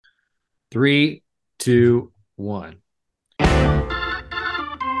3, 2, 1. Got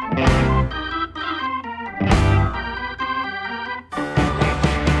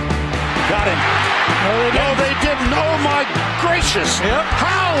him. No, they didn't. Oh, my gracious. Yep.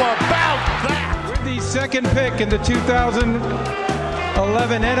 How about that? With the second pick in the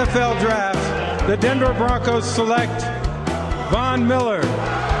 2011 NFL Draft, the Denver Broncos select Von Miller,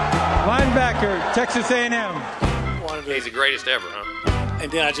 linebacker, Texas A&M. He's the greatest ever, huh?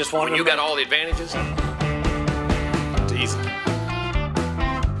 And then I just wanted When you got all the advantages, it's easy.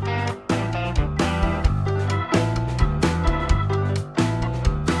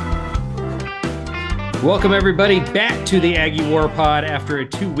 Welcome, everybody, back to the Aggie War Pod after a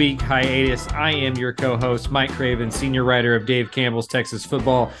 2-week hiatus. I am your co-host, Mike Craven, senior writer of Dave Campbell's Texas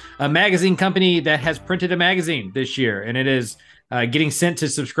Football, a magazine company that has printed a magazine this year, and it is getting sent to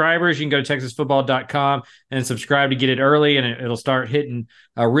subscribers. You can go to texasfootball.com and subscribe to get it early, and it'll start hitting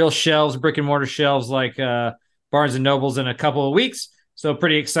real shelves, brick and mortar shelves like Barnes & Nobles in a couple of weeks. So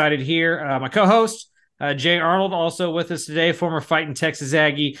pretty excited here. My co-host, Jay Arnold, also with us today, former Fighting Texas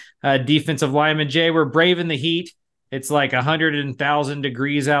Aggie defensive lineman. Jay, we're braving the heat. It's like 100,000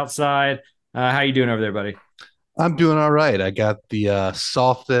 degrees outside. How you doing over there, buddy? I'm doing all right. I got the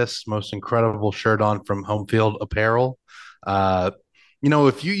softest, most incredible shirt on from Home Field Apparel.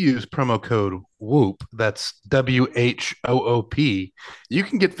 If you use promo code WHOOP, that's WHOOP, you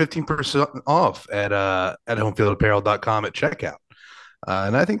can get 15% off at homefieldapparel.com at checkout.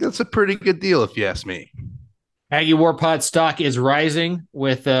 And I think that's a pretty good deal if you ask me. Aggie War Pod stock is rising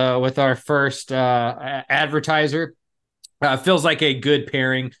with our first advertiser. Feels like a good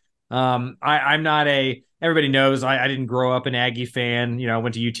pairing. I'm not everybody knows I didn't grow up an Aggie fan. I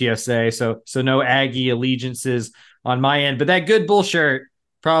went to UTSA, so no Aggie allegiances on my end. But that Good Bull shirt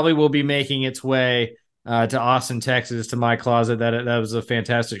probably will be making its way to Austin, Texas, to my closet. That was a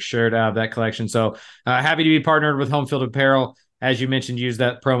fantastic shirt out of that collection. So happy to be partnered with Home Field Apparel. As you mentioned, use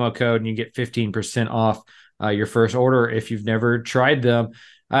that promo code and you get 15% off your first order if you've never tried them.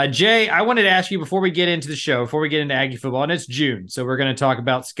 Jay, I wanted to ask you before we get into the show, before we get into Aggie football, and it's June, so we're going to talk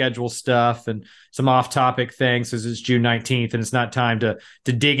about schedule stuff and some off-topic things because it's June 19th and it's not time to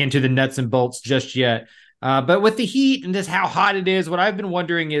dig into the nuts and bolts just yet. But with the heat and just how hot it is, what I've been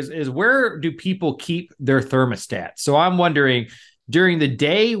wondering is where do people keep their thermostat? So I'm wondering, during the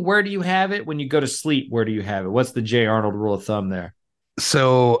day, where do you have it? When you go to sleep, where do you have it? What's the Jay Arnold rule of thumb there?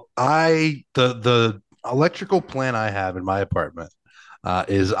 So the electrical plan I have in my apartment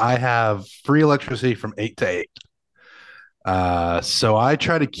is I have free electricity from 8 to 8. So I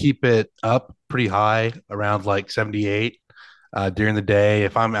try to keep it up pretty high, around like 78 during the day.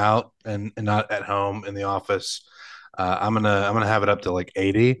 If I'm out and not at home in the office, I'm gonna have it up to like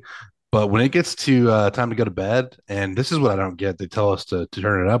 80. But when it gets to time to go to bed, and this is what I don't get, they tell us to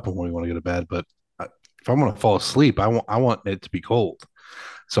turn it up when we want to go to bed. But if I want to fall asleep, I want it to be cold.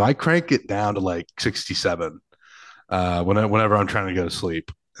 So I crank it down to like 67 whenever I'm trying to go to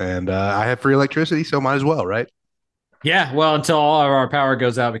sleep. And I have free electricity, so might as well, right? Yeah, well, until all of our power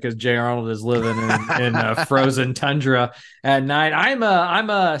goes out because Jay Arnold is living in frozen tundra at night. I'm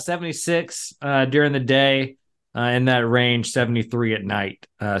a 76 during the day. In that range, 73 at night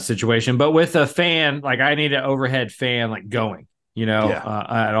situation. But with a fan, like I need an overhead fan like going,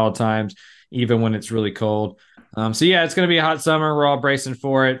 at all times, even when it's really cold. So yeah, it's going to be a hot summer. We're all bracing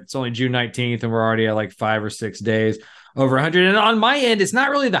for it. It's only June 19th and we're already at like 5 or 6 days over 100. And on my end, it's not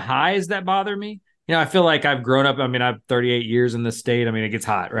really the highs that bother me. I feel like I've grown up. I mean, I've 38 years in this state. I mean, it gets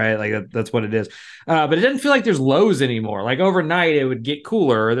hot, right? Like that's what it is. But it doesn't feel like there's lows anymore. Like overnight, it would get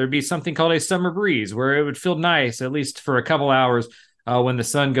cooler, or there'd be something called a summer breeze where it would feel nice, at least for a couple hours when the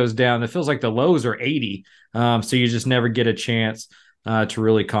sun goes down. It feels like the lows are 80. So you just never get a chance to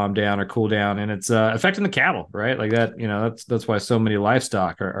really calm down or cool down. And it's affecting the cattle, right? Like that, that's why so many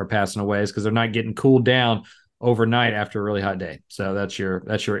livestock are passing away, is because they're not getting cooled down overnight after a really hot day. So that's your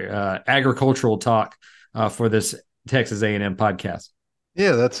agricultural talk for this Texas A&M podcast.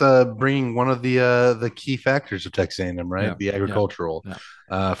 Yeah, that's bringing one of the key factors of Texas A&M, right? Yeah, the agricultural.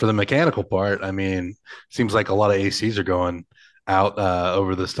 Yeah. For the mechanical part, I mean, seems like a lot of ACs are going out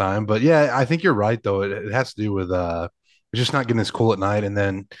over this time. But yeah, I think you're right, though. It has to do with it's just not getting as cool at night. And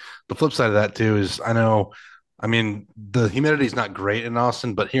then the flip side of that, too, is the humidity is not great in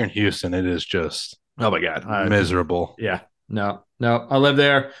Austin, but here in Houston, it is just oh my God, miserable. Yeah, no. I lived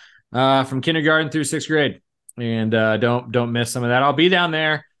there from kindergarten through 6th grade, and don't miss some of that. I'll be down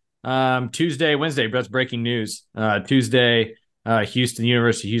there Tuesday, Wednesday. That's breaking news. Tuesday, Houston,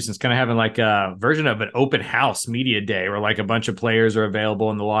 University of Houston's kind of having like a version of an open house media day where like a bunch of players are available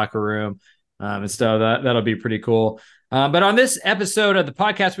in the locker room and stuff. That'll be pretty cool. But on this episode of the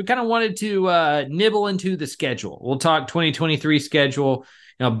podcast, we kind of wanted to nibble into the schedule. We'll talk 2023 schedule,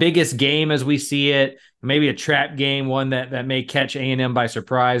 biggest game as we see it, maybe a trap game, one that may catch A&M by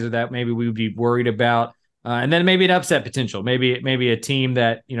surprise or that maybe we would be worried about. And then maybe an upset potential, maybe a team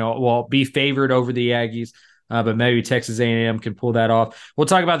that, will be favored over the Aggies. But maybe Texas A&M can pull that off. We'll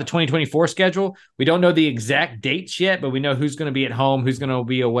talk about the 2024 schedule. We don't know the exact dates yet, but we know who's going to be at home, who's going to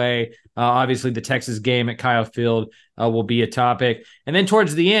be away. Obviously, the Texas game at Kyle Field will be a topic. And then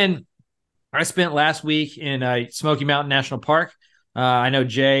towards the end, I spent last week in Smoky Mountain National Park. I know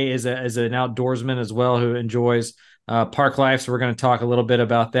Jay is an outdoorsman as well who enjoys park life, so we're going to talk a little bit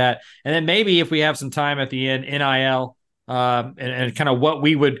about that. And then maybe if we have some time at the end, NIL. And kind of what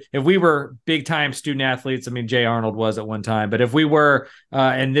we would, if we were big time student athletes, I mean, Jay Arnold was at one time, but if we were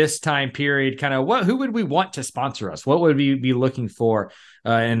in this time period, kind of who would we want to sponsor us? What would we be looking for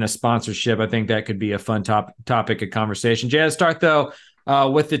in a sponsorship? I think that could be a fun topic of conversation. Jay, let's start though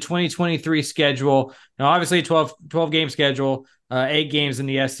with the 2023 schedule. Now, obviously 12 game schedule, 8 games in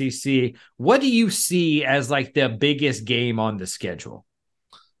the SEC. What do you see as like the biggest game on the schedule?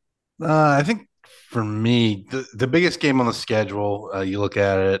 I think for me, the biggest game on the schedule, you look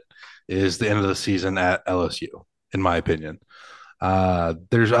at it, is the end of the season at LSU, in my opinion.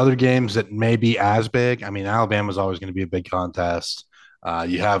 There's other games that may be as big. I mean, Alabama's always going to be a big contest.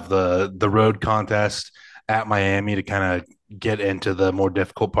 You have the road contest at Miami to kind of get into the more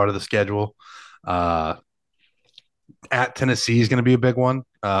difficult part of the schedule. At Tennessee is going to be a big one.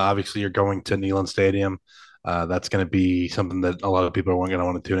 Obviously, you're going to Neyland Stadium. That's going to be something that a lot of people are going to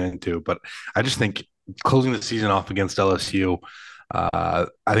want to tune into. But I just think closing the season off against LSU, I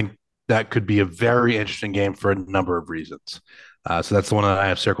think that could be a very interesting game for a number of reasons. So that's the one that I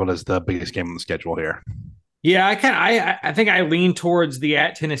have circled as the biggest game on the schedule here. Yeah, I think I lean towards the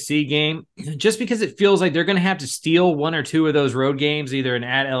at Tennessee game just because it feels like they're going to have to steal one or two of those road games, either an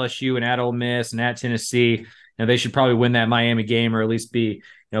at LSU and at Ole Miss and at Tennessee. They should probably win that Miami game or at least be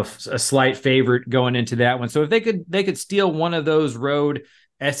a slight favorite going into that one. So if they could steal one of those road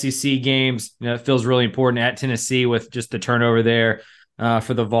SEC games, it feels really important at Tennessee with just the turnover there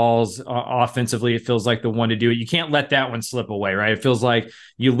for the Vols offensively. It feels like the one to do it. You can't let that one slip away, right? It feels like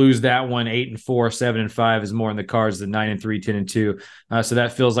you lose that one 8-4, 7-5 is more in the cards than 9-3, 10-2. So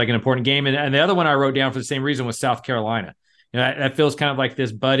that feels like an important game. And the other one I wrote down for the same reason was South Carolina. That feels kind of like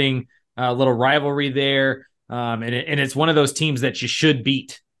this budding little rivalry there. And it's one of those teams that you should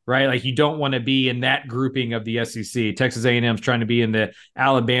beat, right? Like you don't want to be in that grouping of the SEC. Texas A&M's trying to be in the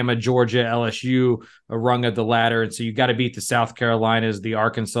Alabama, Georgia, LSU rung of the ladder. And so you got to beat the South Carolinas, the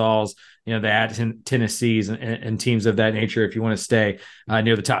Arkansas, the Tennessees and teams of that nature if you want to stay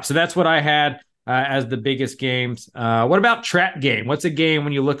near the top. So that's what I had as the biggest games. What about trap game? What's a game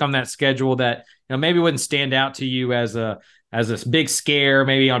when you look on that schedule that maybe wouldn't stand out to you as a big scare,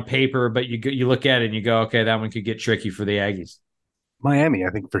 maybe on paper, but you look at it and you go, okay, that one could get tricky for the Aggies. Miami, I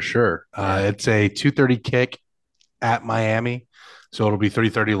think for sure. It's a 2:30 kick at Miami, so it'll be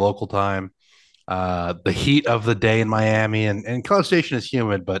 3:30 local time. The heat of the day in Miami, and College Station is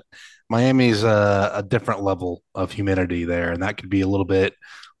humid, but Miami's a different level of humidity there, and that could be a little bit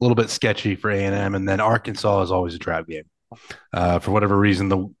sketchy for A&M. And then Arkansas is always a trap game. For whatever reason,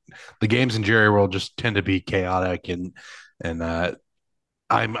 the games in Jerry World just tend to be chaotic and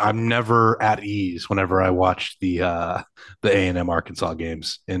I'm never at ease whenever I watch the A&M Arkansas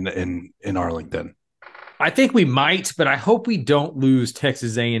games in Arlington. I think we might, but I hope we don't lose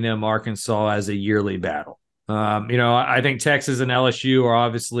Texas A&M Arkansas as a yearly battle. I think Texas and LSU are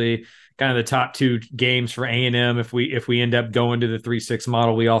obviously kind of the top two games for A&M. If we end up going to the 3-6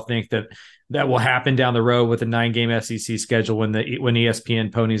 model, we all think that will happen down the road with a 9-game SEC schedule when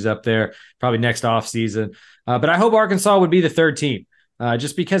ESPN ponies up there, probably next offseason. But I hope Arkansas would be the third team.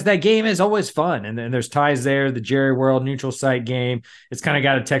 Just because that game is always fun. And there's ties there, the Jerry World neutral site game. It's kind of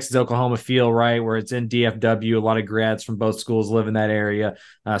got a Texas-Oklahoma feel, right, where it's in DFW. A lot of grads from both schools live in that area.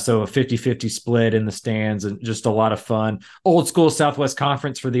 So a 50-50 split in the stands and just a lot of fun. Old school Southwest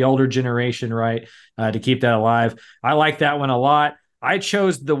Conference for the older generation, right, to keep that alive. I like that one a lot. I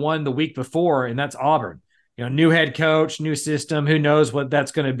chose the one the week before, and that's Auburn. New head coach, new system. Who knows what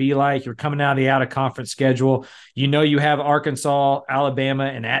that's going to be like? You're coming out of the out-of-conference schedule. You have Arkansas, Alabama,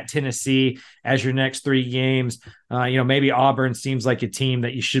 and at Tennessee as your next 3 games. Maybe Auburn seems like a team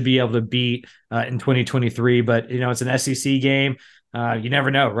that you should be able to beat in 2023, but, it's an SEC game. You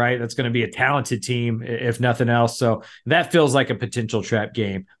never know, right? That's going to be a talented team, if nothing else. So that feels like a potential trap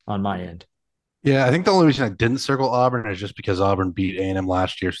game on my end. Yeah, I think the only reason I didn't circle Auburn is just because Auburn beat A&M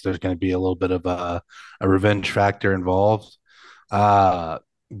last year, so there's going to be a little bit of a revenge factor involved. But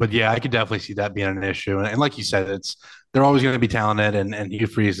yeah, I could definitely see that being an issue. And like you said, it's they're always going to be talented, and Hugh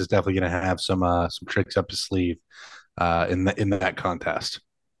Freeze is definitely going to have some tricks up his sleeve in that contest.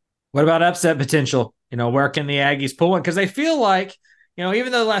 What about upset potential? Where can the Aggies pull one? Because they feel like,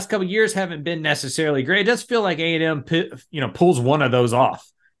 even though the last couple of years haven't been necessarily great, it does feel like A&M, pulls one of those off,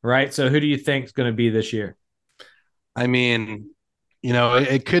 right? So who do you think is going to be this year? I mean,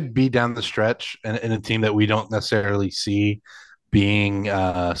 it could be down the stretch and a team that we don't necessarily see being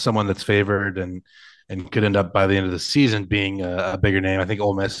someone that's favored and could end up by the end of the season being a bigger name. I think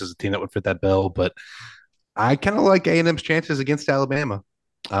Ole Miss is a team that would fit that bill, but I kind of like A&M's chances against Alabama.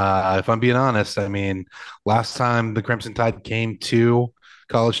 If I'm being honest, I mean, last time the Crimson Tide came to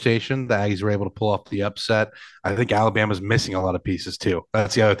College Station, the Aggies were able to pull off the upset. I think Alabama's missing a lot of pieces too.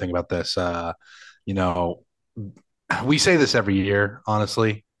 That's the other thing about this. You know, we say this every year,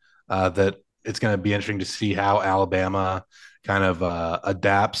 honestly, that it's going to be interesting to see how Alabama kind of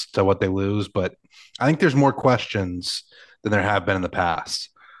adapts to what they lose. But I think there's more questions than there have been in the past.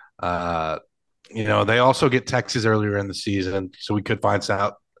 Uh, they also get Texas earlier in the season, so we could find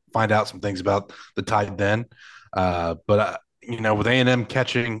out some things about the Tide then. But with A&M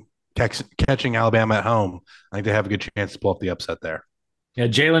catching Alabama at home, I think they have a good chance to pull off the upset there. Yeah,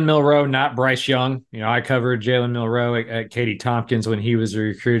 Jalen Milroe, not Bryce Young. I covered Jalen Milroe at Katie Tompkins when he was a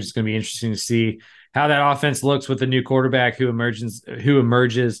recruit. It's going to be interesting to see how that offense looks with the new quarterback who emerges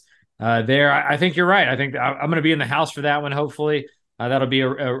there. I think you're right. I think I'm going to be in the house for that one. Hopefully, that'll be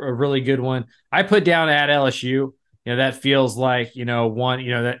a really good one. I put down at LSU. That feels like one.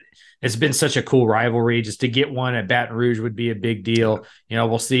 That it's been such a cool rivalry. Just to get one at Baton Rouge would be a big deal.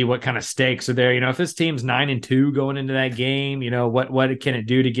 We'll see what kind of stakes are there. If this team's 9-2 going into that game, what can it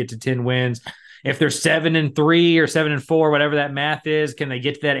do to get to 10 wins? If they're 7-3 or 7-4, whatever that math is, can they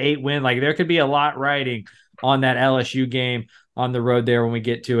get to that 8-win? Like there could be a lot riding on that LSU game on the road there when we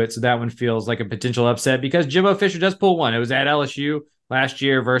get to it. So that one feels like a potential upset because Jimbo Fisher does pull one. It was at LSU last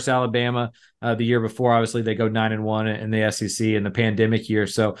year versus Alabama. The year before, obviously, they go 9-1 in the SEC in the pandemic year.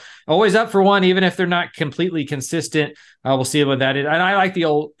 So always up for one, even if they're not completely consistent. We'll see what that is. And I like the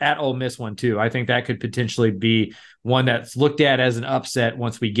Ole Miss one too. I think that could potentially be one that's looked at as an upset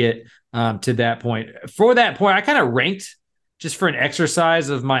once we get to that point. For that point, I kind of ranked, just for an exercise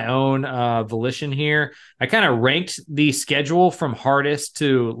of my own volition here, I kind of ranked the schedule from hardest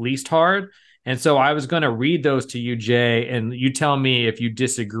to least hard. And so I was going to read those to you, Jay, and you tell me if you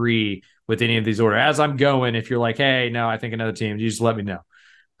disagree with any of these orders. As I'm going, if you're like, hey, no, I think another team, you just let me know.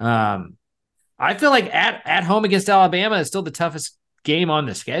 I feel like at home against Alabama is still the toughest game on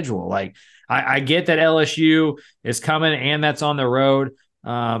the schedule. Like I get that LSU is coming and that's on the road.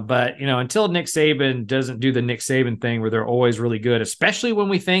 But until Nick Saban doesn't do the Nick Saban thing where they're always really good, especially when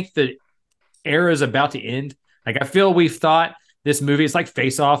we think the era is about to end. Like I feel we've thought this movie, it's like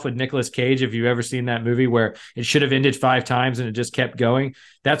Face Off with Nicolas Cage. If you've ever seen that movie where it should have ended 5 times and it just kept going.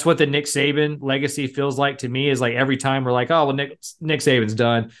 That's what the Nick Saban legacy feels like to me, is like every time we're like, oh, well, Nick Saban's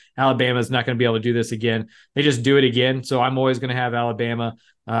done. Alabama's not going to be able to do this again. They just do it again. So I'm always going to have Alabama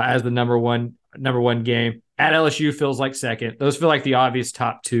as the number one game. At LSU feels like second. Those feel like the obvious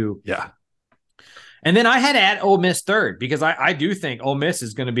top two. Yeah. And then I had at Ole Miss third because I do think Ole Miss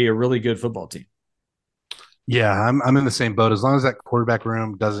is going to be a really good football team. Yeah, I'm in the same boat. As long as that quarterback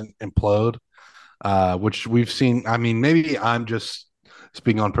room doesn't implode, which we've seen. I mean, maybe I'm just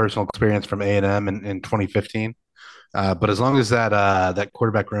speaking on personal experience from A&M in 2015. But as long as that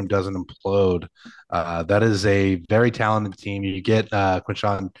quarterback room doesn't implode, that is a very talented team. You get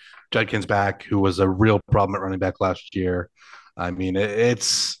Quinshon Judkins back, who was a real problem at running back last year. I mean,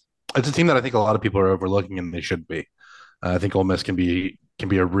 it's a team that I think a lot of people are overlooking, and they should be. I think Ole Miss can be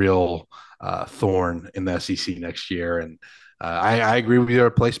a real thorn in the SEC next year, and I agree with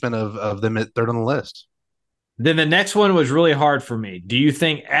your placement of them at third on the list. Then the next one was really hard for me. Do you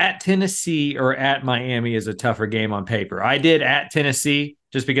think at Tennessee or at Miami is a tougher game on paper? I did at Tennessee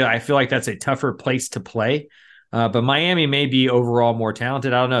just because I feel like that's a tougher place to play. But Miami may be overall more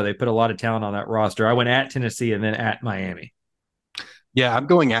talented. I don't know. They put a lot of talent on that roster. I went at Tennessee and then at Miami. Yeah, I'm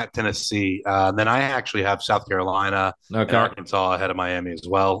going at Tennessee. Then I actually have South Carolina and Arkansas ahead of Miami as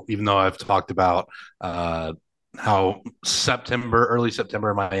well, even though I've talked about how early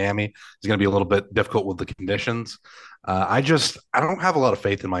September in Miami is going to be a little bit difficult with the conditions. I don't have a lot of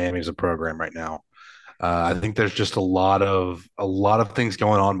faith in Miami as a program right now. I think there's just a lot of things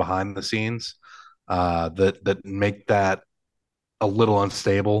going on behind the scenes that make that a little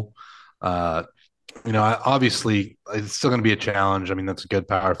unstable. Obviously it's still going to be a challenge. I mean, that's a good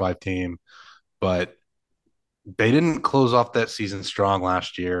Power 5 team, but they didn't close off that season strong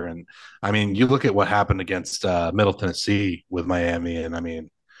last year. And I mean, you look at what happened against Middle Tennessee with Miami, and I mean,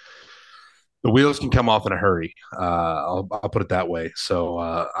 The wheels can come off in a hurry. I'll put it that way. So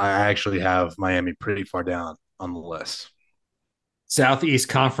I actually have Miami pretty far down on the list. Southeast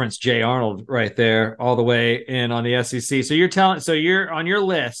Conference, Jay Arnold, right there, all the way in on the SEC. So you're on your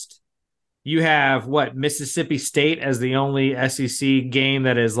list. You have what, Mississippi State as the only SEC game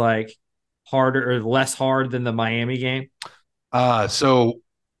that is like harder or less hard than the Miami game. So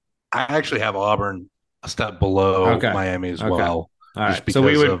I actually have Auburn a step below Okay. Miami as Okay. well, All just right. So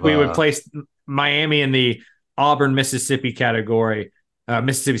because of we would place Miami in the Auburn Mississippi category,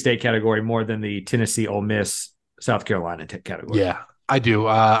 Mississippi State category more than the Tennessee Ole Miss South Carolina category. yeah, I do.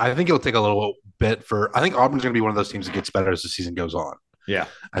 I think it'll take a little bit for. I think Auburn's going to be one of those teams that gets better as the season goes on. Yeah.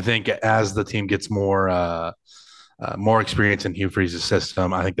 I think as the team gets more experience in Hugh Freeze's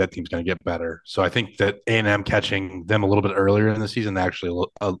system, I think that team's going to get better. So I think that A&M catching them a little bit earlier in the season, actually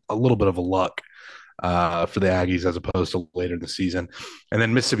a little bit of a luck for the Aggies as opposed to later in the season. And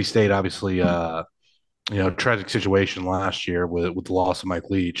then Mississippi State, obviously, tragic situation last year with the loss of Mike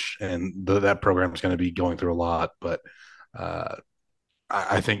Leach, and that program is going to be going through a lot. But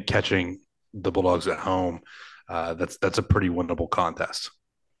I think catching the Bulldogs at home, that's a pretty winnable contest.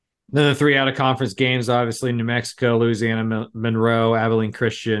 Then the three out of conference games, obviously New Mexico, Louisiana, Monroe, Abilene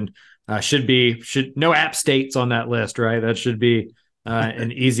Christian, should no App States on that list, right? That should be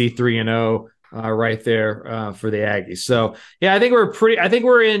an easy 3-0 right there for the Aggies. So yeah, I think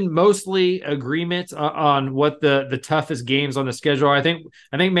we're in mostly agreement on what the toughest games on the schedule are. I think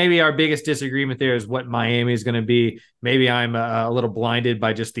maybe our biggest disagreement there is what Miami is going to be. Maybe I'm a little blinded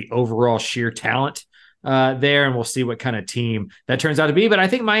by just the overall sheer talent there, and we'll see what kind of team that turns out to be. But I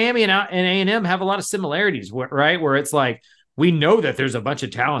think Miami and A&M have a lot of similarities, right? Where it's like, we know that there's a bunch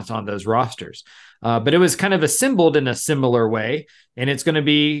of talents on those rosters, but it was kind of assembled in a similar way. And it's going to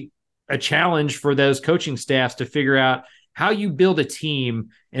be a challenge for those coaching staffs to figure out how you build a team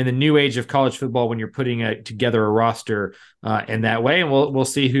in the new age of college football when you're putting together a roster in that way. And we'll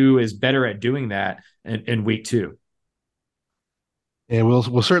see who is better at doing that in week 2. Yeah,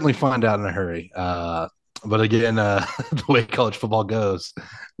 we'll certainly find out in a hurry. But again, the way college football goes,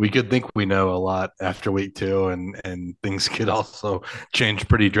 we could think we know a lot after week 2, and things could also change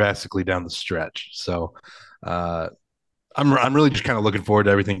pretty drastically down the stretch. So I'm really just kind of looking forward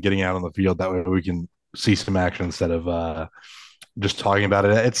to everything getting out on the field. That way we can see some action instead of just talking about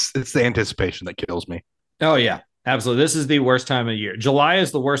it. It's the anticipation that kills me. Oh yeah, absolutely. This is the worst time of year. July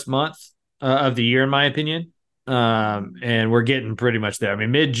is the worst month of the year, in my opinion. And we're getting pretty much there. I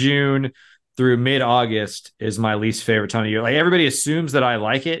mean, mid-June through mid-August is my least favorite time of year. Like, everybody assumes that I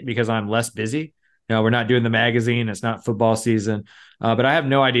like it because I'm less busy. We're not doing the magazine. It's not football season, but I have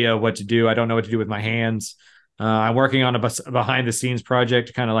no idea what to do. I don't know what to do with my hands. I'm working on a behind the scenes project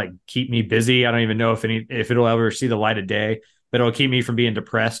to kind of like keep me busy. I don't even know if it'll ever see the light of day, but it'll keep me from being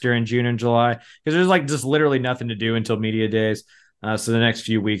depressed during June and July, because there's like just literally nothing to do until media days. So the next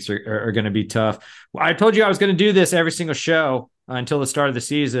few weeks are going to be tough. I told you I was going to do this every single show until the start of the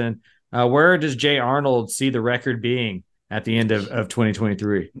season. Where does Jay Arnold see the record being at the end of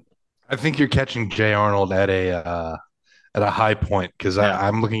 2023? I think you're catching Jay Arnold at a high point, because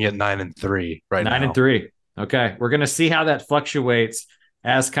I'm looking at 9-3 right now. 9-3. Okay, we're going to see how that fluctuates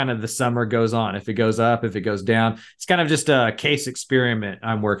as kind of the summer goes on. If it goes up, if it goes down, it's kind of just a case experiment.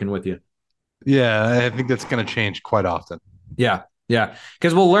 I'm working with you. Yeah, I think that's going to change quite often. Yeah. Yeah,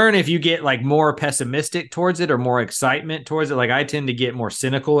 because we'll learn if you get like more pessimistic towards it or more excitement towards it. Like, I tend to get more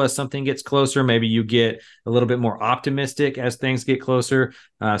cynical as something gets closer. Maybe you get a little bit more optimistic as things get closer.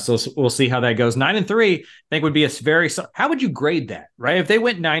 So we'll see how that goes. 9-3, I think, would be a very. How would you grade that, right? If they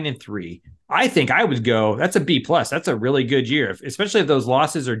went 9-3, I think I would go, that's a B+. That's a really good year, especially if those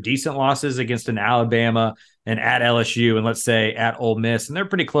losses are decent losses against an Alabama and at LSU, and let's say at Ole Miss, and they're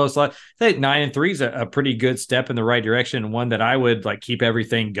pretty close. I think 9-3 is a pretty good step in the right direction, and one that I would like keep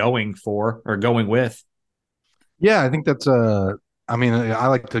everything going for or going with. Yeah, I think that's I mean, I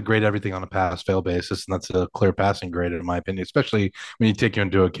like to grade everything on a pass-fail basis, and that's a clear passing grade in my opinion, especially when you take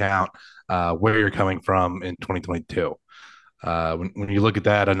into account where you're coming from in 2022. When you look at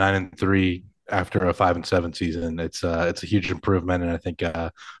that, a 9-3 after a 5-7 season, it's a huge improvement, and I think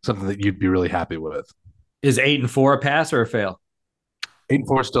something that you'd be really happy with. Is 8-4 a pass or a fail?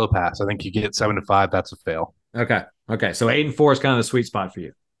 8-4 is still a pass. I think you get 7-5, that's a fail. Okay. So 8-4 is kind of the sweet spot for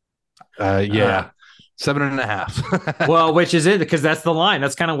you. Yeah. 7.5. Well, which is it, because that's the line.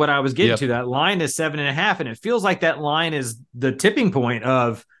 That's kind of what I was getting to. That line is 7.5, and it feels like that line is the tipping point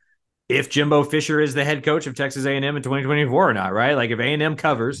of if Jimbo Fisher is the head coach of Texas A&M in 2024 or not, right? Like, if A&M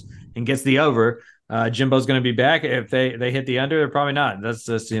covers and gets the over, Jimbo's going to be back. If they hit the under, they're probably not. That's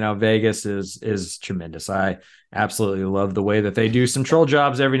just, Vegas is tremendous. I absolutely love the way that they do some troll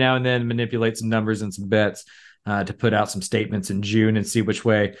jobs every now and then, manipulate some numbers and some bets to put out some statements in June and see which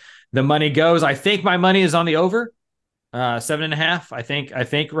way the money goes. I think my money is on the over. 7.5. I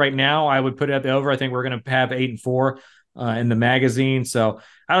think right now I would put it at the over. I think we're going to have 8-4 in the magazine. So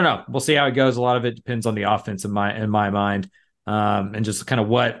I don't know. We'll see how it goes. A lot of it depends on the offense in my mind, and just kind of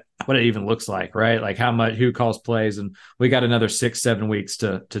what it even looks like, right? Like how much, who calls plays, and we got another 6-7 weeks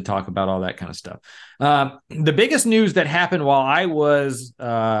to talk about all that kind of stuff. The biggest news that happened while I was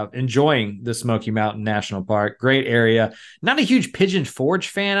enjoying the Smoky Mountain National Park, great area. Not a huge Pigeon Forge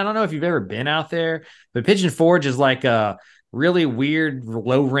fan. I don't know if you've ever been out there, but Pigeon Forge is like a really weird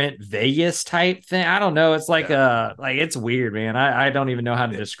low rent Vegas type thing. I don't know. It's like it's weird, man. I don't even know how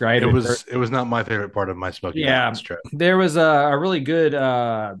to describe it. It was not my favorite part of my Smoky Mountains trip. There was a really good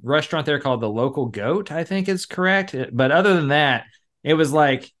restaurant there called the Local Goat, I think is correct. But other than that, it was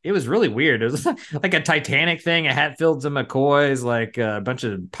really weird. It was like a Titanic thing, a Hatfields and McCoys, like a bunch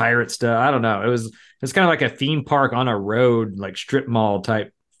of pirate stuff. I don't know. It's kind of like a theme park on a road, like strip mall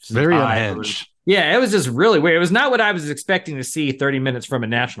type. Very unhinged. Yeah, it was just really weird. It was not what I was expecting to see 30 minutes from a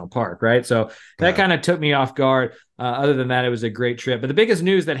national park, right? So that kind of took me off guard. Other than that, it was a great trip. But the biggest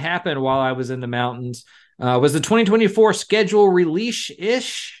news that happened while I was in the mountains was the 2024 schedule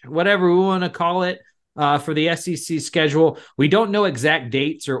release-ish, whatever we want to call it, for the SEC schedule. We don't know exact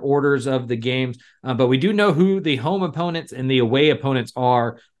dates or orders of the games, but we do know who the home opponents and the away opponents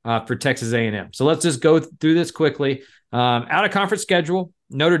are for Texas A&M. So let's just go through this quickly. Out-of-conference schedule,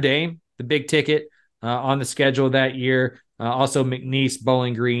 Notre Dame, the big ticket on the schedule that year. Also McNeese,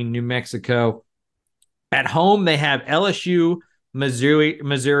 Bowling Green, New Mexico. At home, they have LSU,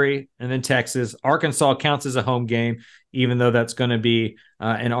 Missouri, and then Texas. Arkansas counts as a home game, even though that's going to be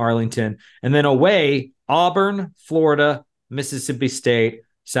in Arlington. And then away, Auburn, Florida, Mississippi State,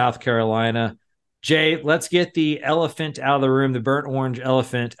 South Carolina. Jay, let's get the elephant out of the room, the burnt orange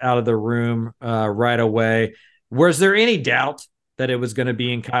elephant out of the room right away. Was there any doubt that it was going to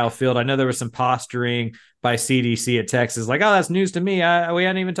be in Kyle Field? I know there was some posturing by CDC at Texas, like, oh, that's news to me. We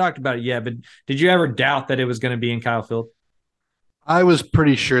hadn't even talked about it yet. But did you ever doubt that it was going to be in Kyle Field? I was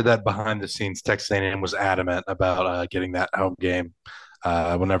pretty sure that behind the scenes, Texas A&M was adamant about getting that home game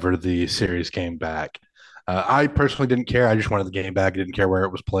whenever the series came back. I personally didn't care. I just wanted the game back. I didn't care where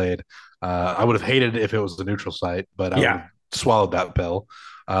it was played. I would have hated it if it was the neutral site, but I would have swallowed that pill.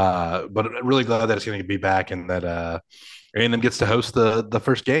 But I'm really glad that it's going to be back and that A&M gets to host the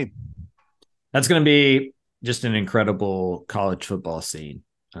first game. That's going to be just an incredible college football scene.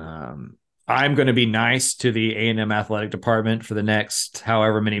 I'm going to be nice to the A&M athletic department for the next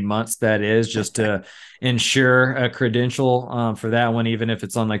however many months that is, just to ensure a credential for that one, even if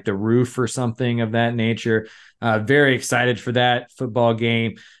it's on like the roof or something of that nature. Very excited for that football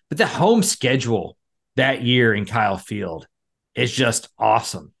game. But the home schedule that year in Kyle Field is just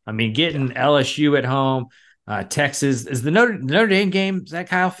awesome. I mean, getting LSU at home, Texas is the Notre Dame game. Is that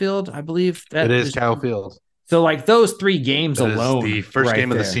Kyle Field? I believe that it is Kyle Field. So like those three games that alone, is the first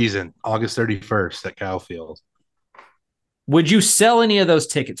game of the season, August 31st at Kyle Field. Would you sell any of those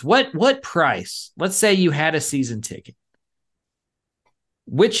tickets? What price? Let's say you had a season ticket.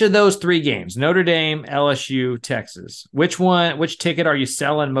 Which of those three games, Notre Dame, LSU, Texas, which ticket are you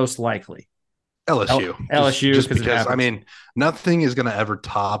selling most likely? LSU. LSU, just because, I mean, nothing is going to ever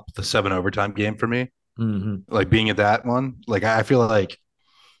top the 7 overtime game for me. Mm-hmm. Like being at that one, like I feel like,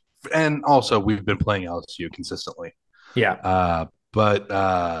 and also we've been playing LSU consistently. Yeah. But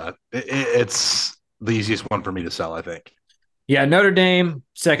it's the easiest one for me to sell, I think. Yeah. Notre Dame,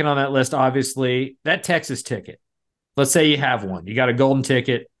 second on that list, obviously. That Texas ticket, let's say you have one. You got a golden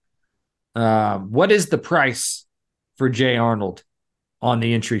ticket. What is the price for Jay Arnold on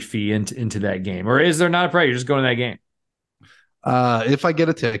the entry fee into that game? Or is there not a price? You're just going to that game? If I get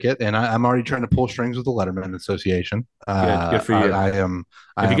a ticket, and I'm already trying to pull strings with the Letterman Association. Good for you. I am.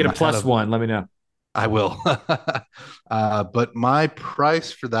 If you get a +1, let me know. I will. But my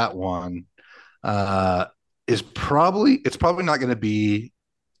price for that one is probably not going to be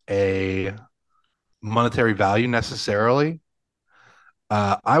a monetary value necessarily.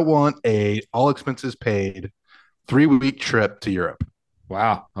 I want a all expenses paid 3-week trip to Europe.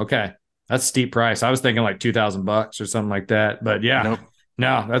 Wow. Okay. That's a steep price. I was thinking like $2,000 or something like that, but yeah, nope.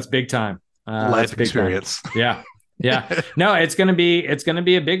 No, that's big time. Life experience. Yeah. No, it's going to be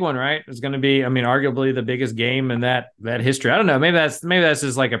a big one, right? It's going to be, I mean, arguably the biggest game in that history. I don't know. Maybe that's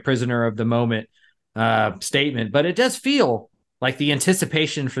just like a prisoner of the moment statement, but it does feel like the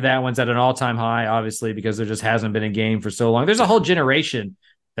anticipation for that one's at an all-time high, obviously, because there just hasn't been a game for so long. There's a whole generation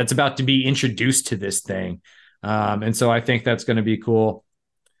that's about to be introduced to this thing. And so I think that's going to be cool.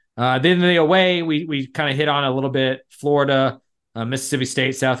 Then the away, we kind of hit on a little bit. Florida, Mississippi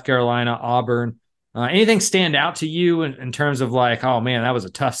State, South Carolina, Auburn. Anything stand out to you in terms of like, oh man, that was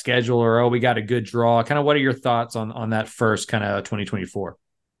a tough schedule, or oh, we got a good draw? Kind of what are your thoughts on that first kind of 2024?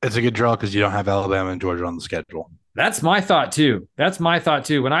 It's a good draw because you don't have Alabama and Georgia on the schedule. That's my thought too.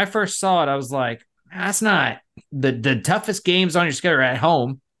 When I first saw it, I was like, that's not the toughest games on your schedule are at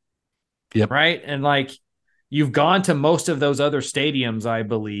home. Yep. Right. And like, you've gone to most of those other stadiums, I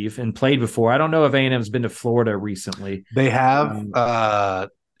believe, and played before. I don't know if A&M's been to Florida recently. They have,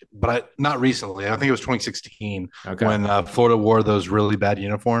 but not recently. I think it was 2016 when Florida wore those really bad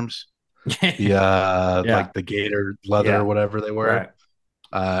uniforms, like the gator leather or whatever they were. Right.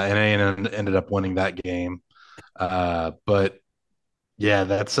 And A&M ended up winning that game. But yeah,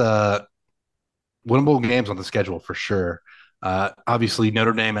 that's winnable games on the schedule for sure. Obviously,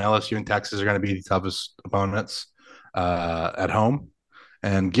 Notre Dame, LSU, and Texas are going to be the toughest opponents at home,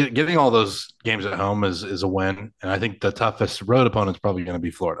 and getting all those games at home is a win. And I think the toughest road opponent is probably going to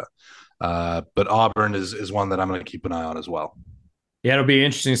be Florida, but Auburn is one that I'm going to keep an eye on as well. Yeah, it'll be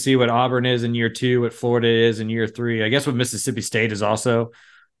interesting to see what Auburn is in year 2, what Florida is in year 3. I guess what Mississippi State is also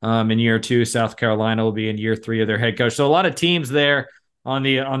in year 2. South Carolina will be in year 3 of their head coach. So a lot of teams there on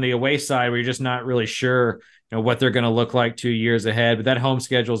the away side where you're just not really sure what they're going to look like 2 years ahead. But that home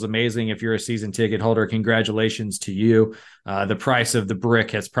schedule is amazing. If you're a season ticket holder, congratulations to you. The price of the brick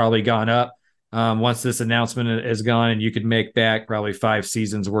has probably gone up once this announcement is gone, and you could make back probably 5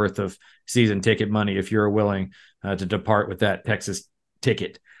 seasons worth of season ticket money if you're willing to depart with that Texas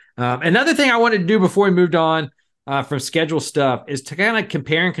ticket. Another thing I wanted to do before we moved on from schedule stuff is to kind of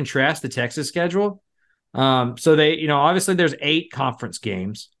compare and contrast the Texas schedule. So they, obviously there's 8 conference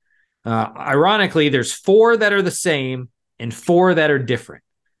games. Ironically, there's 4 that are the same and 4 that are different.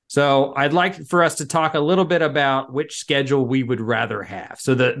 So I'd like for us to talk a little bit about which schedule we would rather have.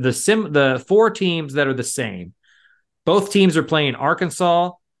 So the 4 teams that are the same, both teams are playing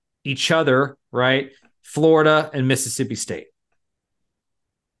Arkansas, each other, right? Florida and Mississippi State.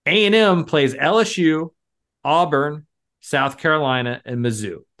 A&M plays LSU, Auburn, South Carolina, and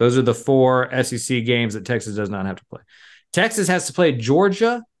Mizzou. Those are the 4 SEC games that Texas does not have to play. Texas has to play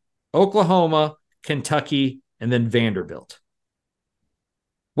Georgia, Oklahoma, Kentucky, and then Vanderbilt.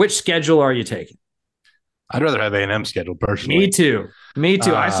 Which schedule are you taking? I'd rather have A&M scheduled personally. Me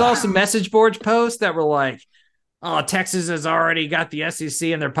too. I saw some message boards posts that were like, oh, Texas has already got the SEC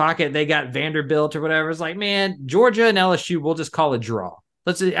in their pocket. They got Vanderbilt or whatever. It's like, man, Georgia and LSU, we'll just call a draw.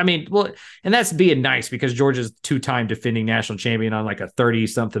 And that's being nice because Georgia's 2-time defending national champion on like a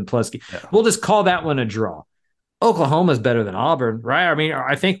 30-something plus game. Yeah. We'll just call that one a draw. Oklahoma's better than Auburn, right? I mean,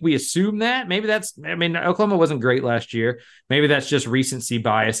 I think we assume that. Oklahoma wasn't great last year. Maybe that's just recency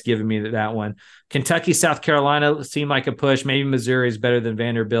bias giving me that one. Kentucky, South Carolina seemed like a push. Maybe Missouri is better than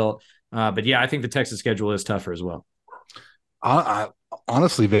Vanderbilt. But yeah, I think the Texas schedule is tougher as well.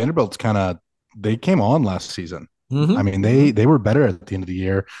 Honestly, Vanderbilt's they came on last season. Mm-hmm. I mean, they were better at the end of the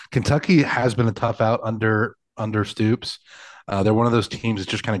year. Kentucky has been a tough out under Stoops. They're one of those teams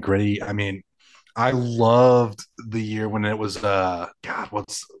that's just kind of gritty. I mean, I loved the year when it was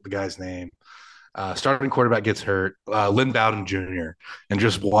what's the guy's name? Starting quarterback gets hurt, Lynn Bowden Jr., and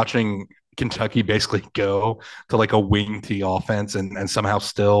just watching Kentucky basically go to like a wing T offense and somehow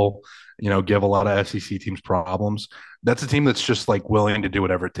still, give a lot of SEC teams problems. That's a team that's just like willing to do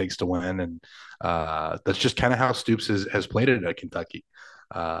whatever it takes to win. And that's just kind of how Stoops has played it at Kentucky.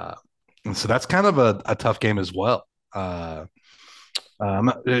 And so that's kind of a tough game as well.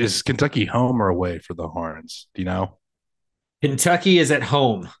 Is Kentucky home or away for the Horns? Do you know? Kentucky is at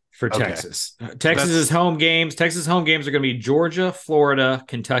home for Texas. Texas's home games. Texas home games are going to be Georgia, Florida,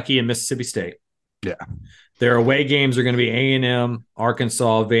 Kentucky, and Mississippi State. Yeah. Their away games are going to be A&M,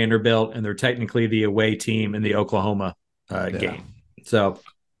 Arkansas, Vanderbilt, and they're technically the away team in the Oklahoma game. So,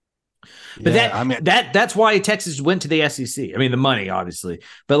 but that's why Texas went to the SEC. I mean, the money, obviously,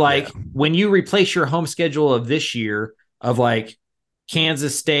 but when you replace your home schedule of this year of like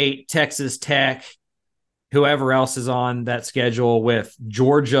Kansas State, Texas Tech, whoever else is on that schedule with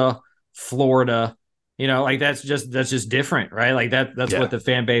Georgia, Florida, that's just different, right? Like that's what the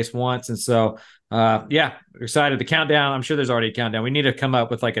fan base wants. And so, excited. The countdown, I'm sure there's already a countdown. We need to come up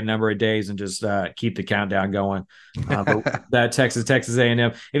with like a number of days and just keep the countdown going. But that Texas A&M,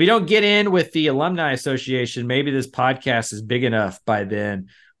 if you don't get in with the Alumni Association, maybe this podcast is big enough by then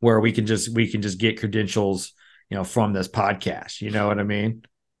where we can just get credentials, from this podcast. You know what I mean?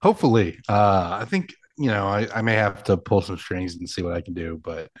 Hopefully. I think, I may have to pull some strings and see what I can do,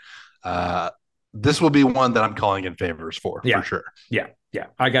 but this will be one that I'm calling in favors for sure. Yeah. Yeah,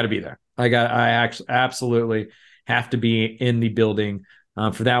 I got to be there. I actually absolutely have to be in the building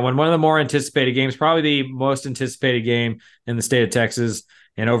for that one. One of the more anticipated games, probably the most anticipated game in the state of Texas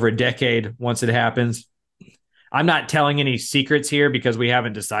in over a decade once it happens. I'm not telling any secrets here because we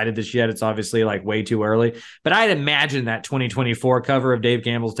haven't decided this yet. It's obviously like way too early, but I'd imagine that 2024 cover of Dave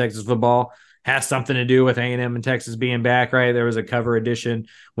Campbell's Texas Football has something to do with A&M and Texas being back, right? There was a cover edition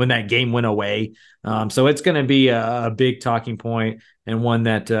when that game went away. So it's going to be a big talking point and one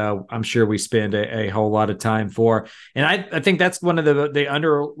that I'm sure we spend a whole lot of time for. And I think that's one of the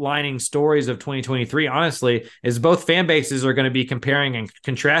underlining stories of 2023, honestly, is both fan bases are going to be comparing and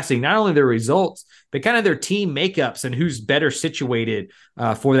contrasting not only their results, but kind of their team makeups and who's better situated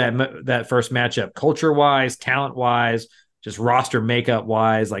for that first matchup, culture-wise, talent-wise, just roster makeup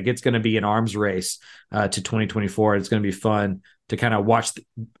wise. Like it's going to be an arms race to 2024. It's going to be fun to kind of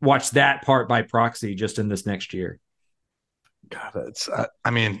watch that part by proxy just in this next year. God,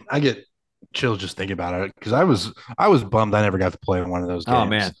 I get chills just thinking about it because I was bummed I never got to play in one of those games. Oh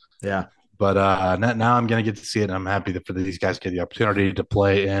man, yeah. But now I'm going to get to see it. And I'm happy that for these guys to get the opportunity to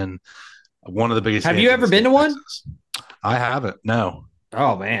play in one of the biggest. Have you ever been to one? I haven't. No.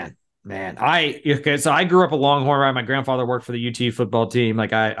 Oh man. So I grew up a Longhorn, right? My grandfather worked for the UT football team.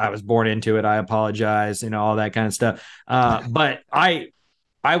 Like I was born into it. I apologize, all that kind of stuff. But I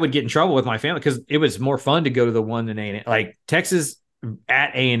would get in trouble with my family because it was more fun to go to the one than A&M. Like Texas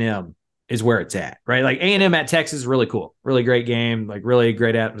at A&M is where it's at, right? Like A&M at Texas is really cool, really great game, like really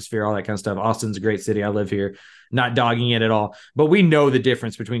great atmosphere, all that kind of stuff. Austin's a great city. I live here, not dogging it at all, but we know the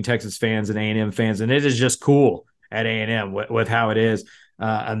difference between Texas fans and A&M fans, and it is just cool at A&M with how it is.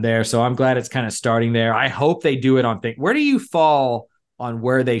 And there. So I'm glad it's kind of starting there. I hope they do it on things. Where do you fall on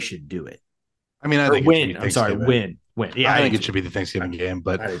where they should do it? I mean, I think win. I'm sorry, win. Yeah, I think it should be the Thanksgiving game,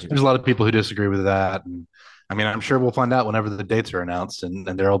 but there's a lot of people who disagree with that. And I mean, I'm sure we'll find out whenever the dates are announced, and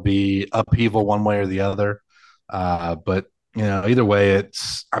there'll be upheaval one way or the other. But either way,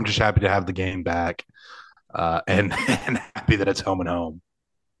 I'm just happy to have the game back, and happy that it's home and home.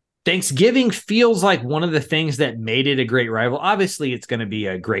 Thanksgiving feels like one of the things that made it a great rival. Obviously, it's going to be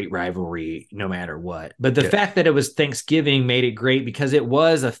a great rivalry no matter what. But the fact that it was Thanksgiving made it great because it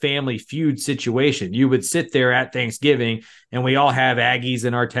was a family feud situation. You would sit there at Thanksgiving, and we all have Aggies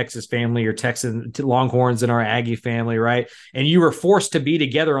in our Texas family or Texan Longhorns in our Aggie family, right? And you were forced to be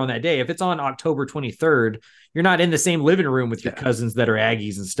together on that day. If it's on October 23rd, you're not in the same living room with your cousins that are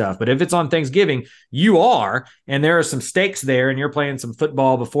Aggies and stuff. But if it's on Thanksgiving, you are, and there are some stakes there, and you're playing some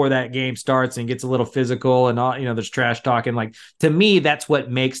football before that game starts and gets a little physical, and all, there's trash talking. Like, to me, that's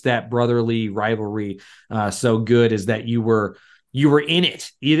what makes that brotherly rivalry so good, is that you were in it.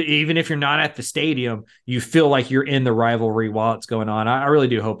 Even if you're not at the stadium, you feel like you're in the rivalry while it's going on. I really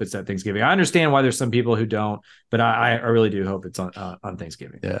do hope it's at Thanksgiving. I understand why there's some people who don't, but I really do hope it's on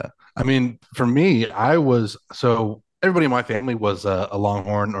Thanksgiving. Yeah. I mean, for me, so everybody in my family was a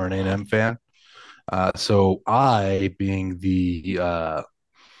Longhorn or an A&M fan. So I, being the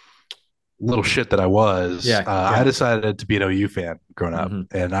little shit that I was, I decided to be an OU fan growing up.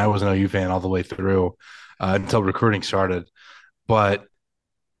 Mm-hmm. And I was an OU fan all the way through until recruiting started. But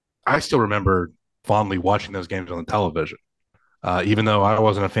I still remember fondly watching those games on the television. Even though I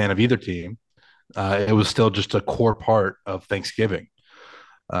wasn't a fan of either team, it was still just a core part of Thanksgiving.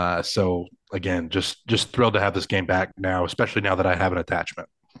 So again, just thrilled to have this game back now, especially now that I have an attachment.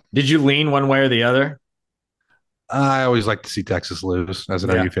 Did you lean one way or the other? I always like to see Texas lose as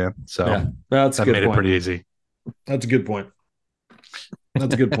an OU fan. So well, that made it pretty easy. That's a good point.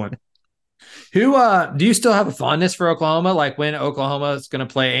 That's a good point. Who do you still have a fondness for Oklahoma? Like when Oklahoma is going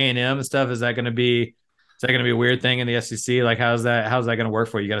to play A&M and stuff, is that going to be a weird thing in the SEC? Like how's that going to work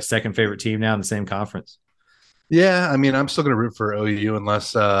for you? You got a second favorite team now in the same conference? Yeah, I mean, I'm still going to root for OU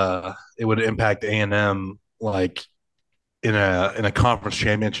unless it would impact A&M like in a conference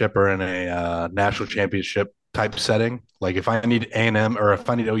championship or in a national championship type setting. Like if I need A&M or if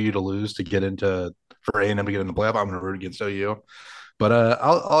I need OU to lose for A&M to get in the playoff, I'm going to root against OU. But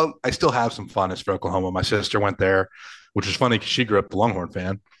I still have some fondness for Oklahoma. My sister went there, which is funny because she grew up a Longhorn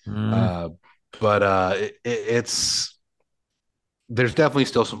fan. But it's there's definitely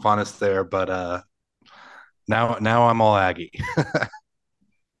still some fondness there. But now I'm all Aggie.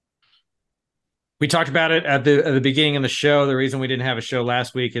 We talked about it at the beginning of the show. The reason we didn't have a show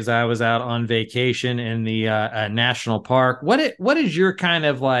last week is I was out on vacation in the national park. What is your kind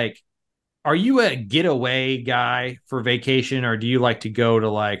of like? Are you a getaway guy for vacation, or do you like to go to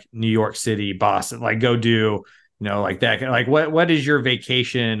like New York City, Boston, like go do, like that? Like what is your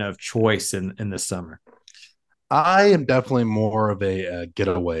vacation of choice in the summer? I am definitely more of a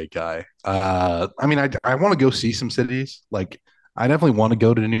getaway guy. I mean, I want to go see some cities. Like I definitely want to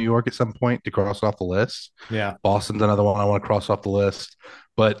go to New York at some point to cross off the list. Yeah. Boston's another one I want to cross off the list.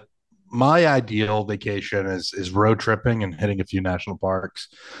 But my ideal vacation is road tripping and hitting a few national parks.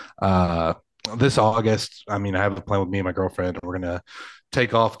 Uh, this August, I mean, I have a plan with me and my girlfriend, and we're gonna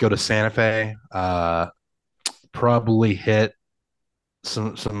take off, go to Santa Fe, probably hit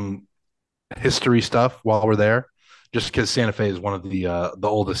some history stuff while we're there, just because Santa Fe is one of the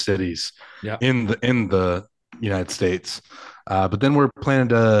oldest cities Yeah. in the United States. But then we're planning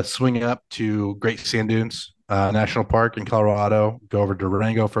to swing up to Great Sand Dunes National Park in Colorado, go over to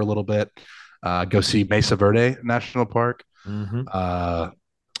Durango for a little bit, go see Mesa Verde National Park, Mm-hmm. uh,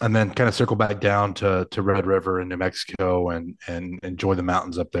 and then kind of circle back down to Red River in New Mexico and enjoy the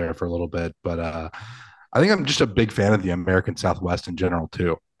mountains up there for a little bit. But I think I'm just a big fan of the American Southwest in general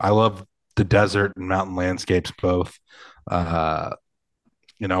too. I love the desert and mountain landscapes both. Uh,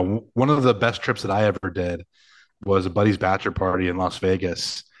 one of the best trips that I ever did was a buddy's bachelor party in Las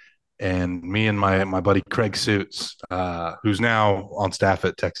Vegas, and me and my buddy Craig Suits, who's now on staff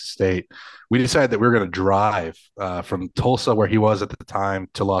at Texas State, we decided that we were going to drive from Tulsa, where he was at the time,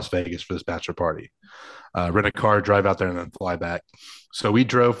 to Las Vegas for this bachelor party. Rent a car, drive out there, and then fly back. So we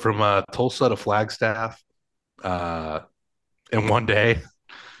drove from Tulsa to Flagstaff in one day.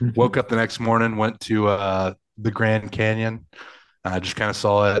 Woke up the next morning, went to the Grand Canyon, just kind of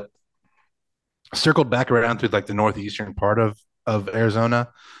saw it. Circled back around through like the northeastern part of Arizona,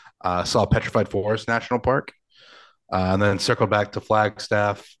 saw Petrified Forest National Park, and then circled back to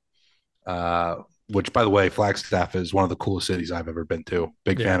Flagstaff, which, by the way, Flagstaff is one of the coolest cities I've ever been to.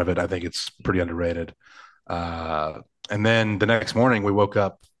 Big fan of it. I think it's pretty underrated. And then the next morning, we woke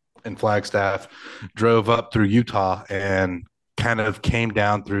up in Flagstaff, drove up through Utah, and kind of came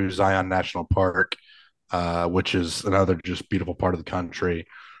down through Zion National Park, which is another just beautiful part of the country,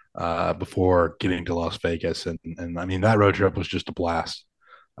 before getting to Las Vegas. And I mean, that road trip was just a blast.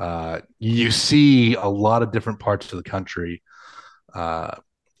 You see a lot of different parts of the country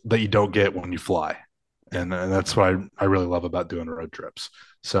that you don't get when you fly. And that's what I really love about doing road trips.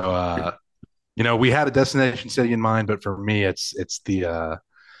 So, we had a destination city in mind, but for me, it's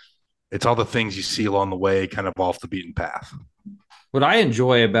all the things you see along the way, kind of off the beaten path. What I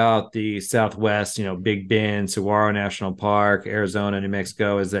enjoy about the Southwest, Big Bend, Saguaro National Park, Arizona, New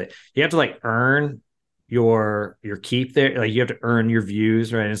Mexico, is that you have to like earn your keep there. Like you have to earn your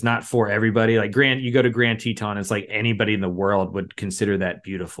views, right? And it's not for everybody. Like you go to Grand Teton, it's like anybody in the world would consider that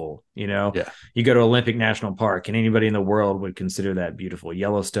beautiful. Yeah. You go to Olympic National Park, and anybody in the world would consider that beautiful.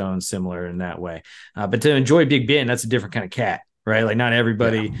 Yellowstone, similar in that way. But to enjoy Big Bend, that's a different kind of cat. Right. Like not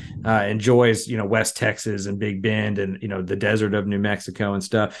everybody enjoys, West Texas and Big Bend and, the desert of New Mexico and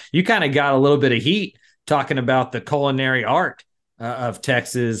stuff. You kind of got a little bit of heat talking about the culinary art of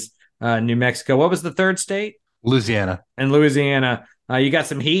Texas, New Mexico. What was the third state? Louisiana. And Louisiana. You got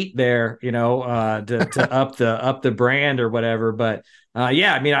some heat there, to up the brand or whatever. But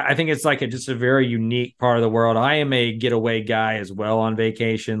I mean, I think it's like just a very unique part of the world. I am a getaway guy as well on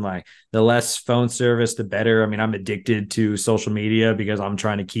vacation. Like the less phone service, the better. I mean, I'm addicted to social media because I'm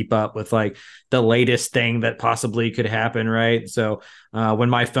trying to keep up with like the latest thing that possibly could happen. Right. So when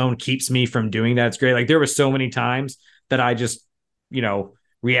my phone keeps me from doing that, it's great. Like there were so many times that I just,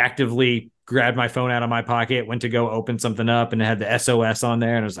 reactively grabbed my phone out of my pocket, went to go open something up, and it had the SOS on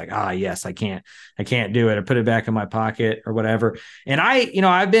there. And I was like, yes, I can't do it. I put it back in my pocket or whatever. And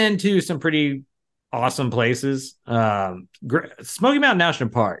I've been to some pretty awesome places. Smoky Mountain National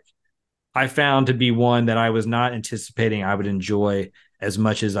Park, I found to be one that I was not anticipating I would enjoy as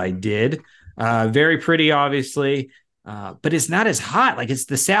much as I did. Very pretty, obviously, but it's not as hot. Like it's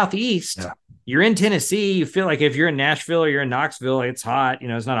the Southeast. Yeah. You're in Tennessee. You feel like if you're in Nashville or you're in Knoxville, it's hot.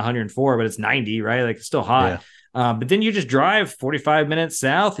 It's not 104, but it's 90, right? Like it's still hot. Yeah. But then you just drive 45 minutes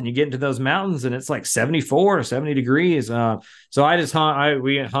south and you get into those mountains and it's like 74 or 70 degrees. So I just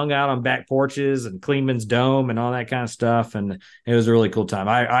we hung out on back porches and Klingman's Dome and all that kind of stuff. And it was a really cool time.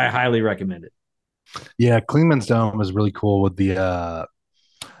 I highly recommend it. Yeah. Klingman's Dome is really cool with they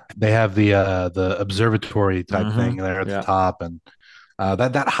have the observatory type thing there at the top. And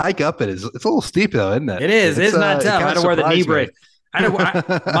that hike up it's a little steep though, isn't it? It is. It's not tough. I had to wear the knee brace.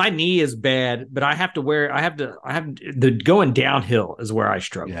 My knee is bad, but I have the going downhill is where I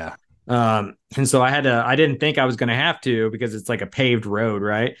struggle. Yeah. And so I didn't think I was going to have to because it's like a paved road.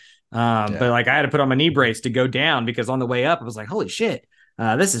 Right. But like I had to put on my knee brace to go down because on the way up, I was like, holy shit,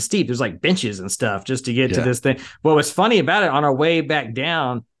 this is steep. There's like benches and stuff just to get to this thing. What was funny about it on our way back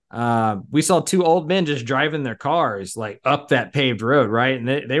down, we saw two old men just driving their cars like up that paved road, right? And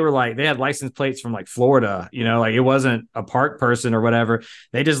they were like, they had license plates from like Florida, like it wasn't a park person or whatever.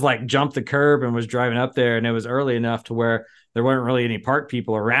 They just like jumped the curb and was driving up there, and it was early enough to where there weren't really any park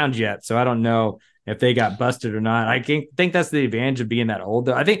people around yet. So I don't know if they got busted or not. I think that's the advantage of being that old,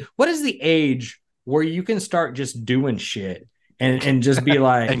 though. I think, what is the age where you can start just doing shit and just be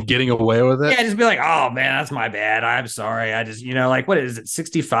like, and getting away with it? Yeah, just be like, oh man, that's my bad. I'm sorry. I just, like, what is it,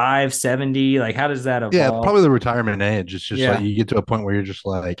 65, 70? Like, how does that evolve? Yeah, probably the retirement age. It's just Yeah. like you get to a point where you're just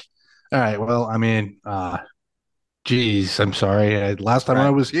like, all right, well, I mean, geez, I'm sorry. Last time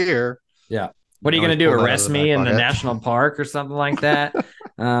I was here. Yeah. What are you going to do? Arrest me in the national park or something like that?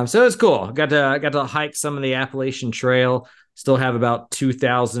 So it's cool. Got to hike some of the Appalachian Trail. Still have about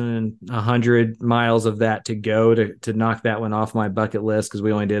 2,100 miles of that to go to knock that one off my bucket list, because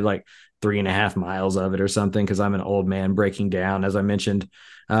we only did like 3.5 miles of it or something, because I'm an old man breaking down, as I mentioned,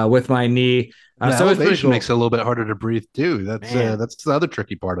 with my knee. So elevation makes it a little bit harder to breathe too. That's the other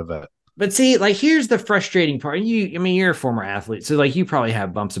tricky part of it. But see, like, here's the frustrating part. You're a former athlete, so like you probably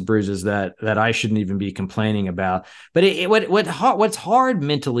have bumps and bruises that I shouldn't even be complaining about. But what's hard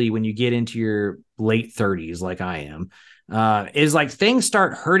mentally when you get into your late 30s, like I am, is like things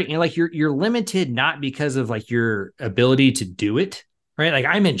start hurting. Like you're limited, not because of like your ability to do it, right? Like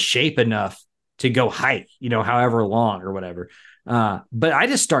I'm in shape enough to go hike, however long or whatever. But I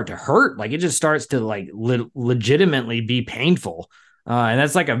just start to hurt. Like it just starts to like legitimately be painful. And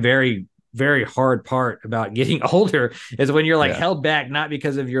that's like a very, very hard part about getting older, is when you're like held back, not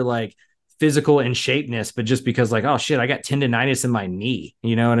because of your like physical in shapeness, but just because like, oh shit, I got tendonitis in my knee.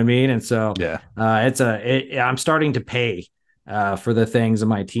 You know what I mean? And so I'm starting to pay for the things in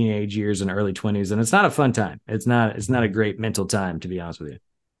my teenage years and early 20s. And it's not a fun time. It's not a great mental time, to be honest with you.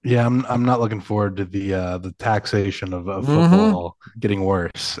 Yeah, I'm not looking forward to the taxation of football getting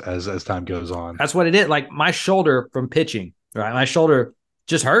worse as time goes on. That's what it is. Like my shoulder from pitching, right? My shoulder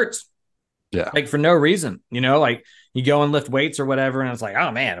just hurts. Yeah. Like for no reason, like you go and lift weights or whatever. And it's like,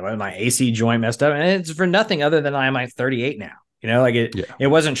 oh man, my AC joint messed up. And it's for nothing other than I'm like 38 now, like it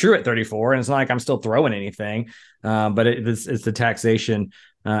wasn't true at 34. And it's not like I'm still throwing anything. But it's the taxation,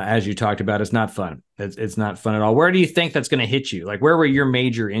 as you talked about. It's not fun. It's not fun at all. Where do you think that's going to hit you? Like, where were your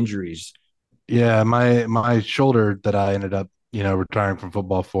major injuries? Yeah, my shoulder that I ended up, retiring from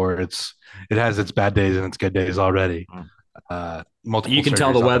football for, it has its bad days and its good days already. Multiple. You can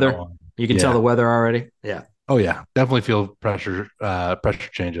tell the weather. You can tell the weather already. Yeah. Oh yeah, definitely feel pressure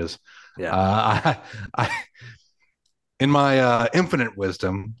changes. Yeah. I in my infinite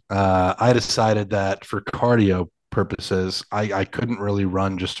wisdom, I decided that for cardio purposes, I couldn't really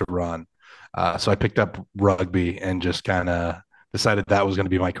run just to run. So I picked up rugby and just kind of decided that was going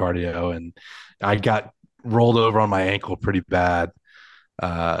to be my cardio. And I got rolled over on my ankle pretty bad,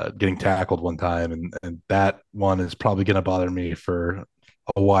 getting tackled one time. And that one is probably going to bother me for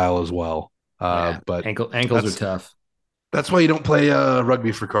a while as well. But ankles are tough. That's why you don't play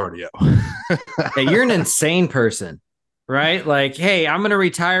rugby for cardio. Hey, you're an insane person. Right? Like, hey, I'm going to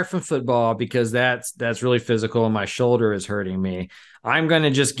retire from football because that's really physical and my shoulder is hurting me. I'm going to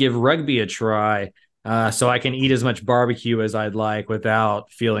just give rugby a try so I can eat as much barbecue as I'd like without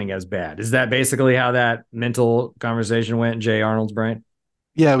feeling as bad. Is that basically how that mental conversation went in Jay Arnold's brain?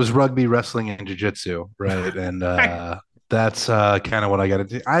 Yeah, it was rugby, wrestling, and jiu-jitsu, right? And that's kind of what I got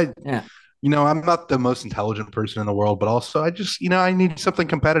into. I'm not the most intelligent person in the world, but also I just, I need something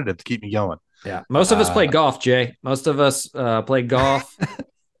competitive to keep me going. Yeah, most of us play golf, Jay. Most of us play golf.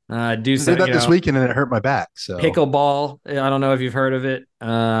 I did that this weekend and it hurt my back. So pickleball, I don't know if you've heard of it.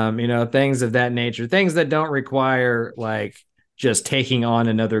 Things of that nature, things that don't require like just taking on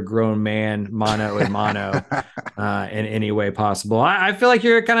another grown man mano a mano in any way possible. I feel like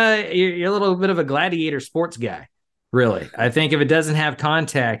you're a little bit of a gladiator sports guy. Really, I think if it doesn't have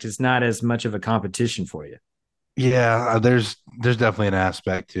contact, it's not as much of a competition for you. Yeah, there's definitely an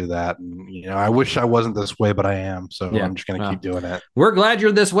aspect to that. And, I wish I wasn't this way, but I am. So I'm just going to keep doing it. We're glad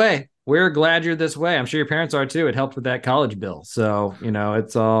you're this way. I'm sure your parents are too. It helped with that college bill. So,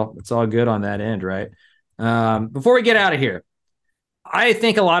 it's all good on that end, right? Before we get out of here, I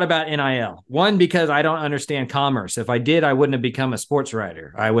think a lot about NIL. One, because I don't understand commerce. If I did, I wouldn't have become a sports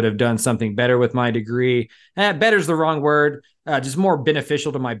writer. I would have done something better with my degree. Better's the wrong word. Just more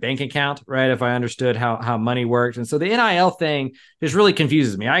beneficial to my bank account, right? If I understood how money worked. And so the NIL thing just really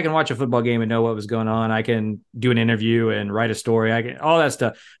confuses me. I can watch a football game and know what was going on. I can do an interview and write a story. I can all that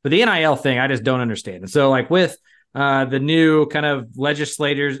stuff. But the NIL thing, I just don't understand. And so like with the new kind of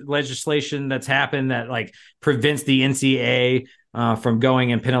legislation that's happened that like prevents the NCAA from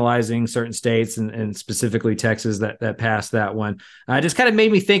going and penalizing certain states and specifically Texas that passed that one. Just kind of made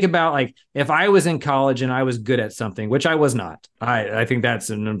me think about like if I was in college and I was good at something, which I was not. I think that's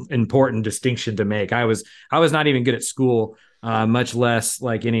an important distinction to make. I was not even good at school. much less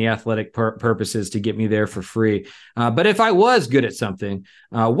like any athletic purposes to get me there for free. But if I was good at something,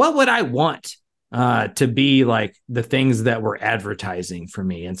 what would I want to be like the things that were advertising for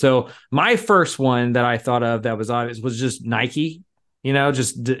me? And so my first one that I thought of that was obvious was just Nike.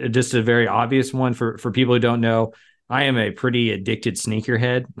 Just a very obvious one for people who don't know. I am a pretty addicted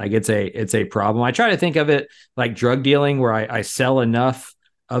sneakerhead. Like it's a problem. I try to think of it like drug dealing, where I sell enough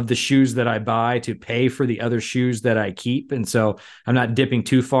of the shoes that I buy to pay for the other shoes that I keep. And so I'm not dipping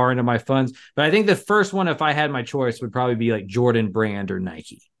too far into my funds. But I think the first one, if I had my choice, would probably be like Jordan Brand or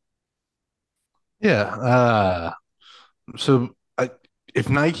Nike. Yeah. So if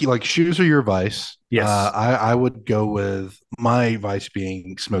Nike, like, shoes are your vice, Yes. I would go with my vice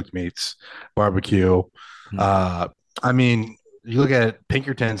being smoked meats, barbecue. I mean, you look at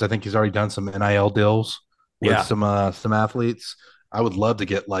Pinkertons. I think he's already done some NIL deals with some athletes. I would love to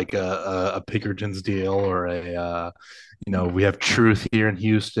get like a Pinkertons deal or we have Truth here in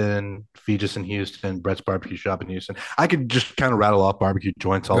Houston, Fetus in Houston, Brett's Barbecue Shop in Houston. I could just kind of rattle off barbecue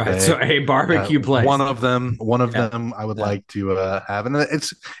joints all day. So a barbecue place. One of them I would like to have, and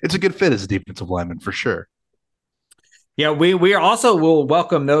it's a good fit as a defensive lineman for sure. Yeah, we also will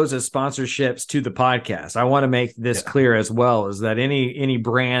welcome those as sponsorships to the podcast. I want to make this clear as well, is that any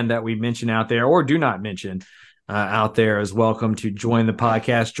brand that we mention out there or do not mention out there is welcome to join the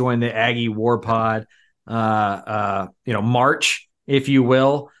podcast, join the Aggie War Pod, march, if you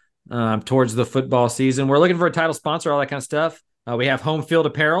will, towards the football season. We're looking for a title sponsor, all that kind of stuff. We have Home Field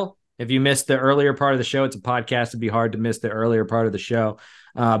Apparel. If you missed the earlier part of the show, it's a podcast. It'd be hard to miss the earlier part of the show.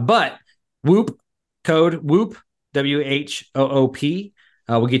 But Whoop, code Whoop, WHOOP.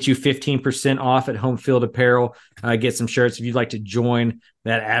 We'll get you 15% off at Home Field Apparel. Get some shirts. If you'd like to join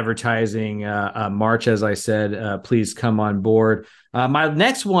that advertising march, as I said, please come on board. My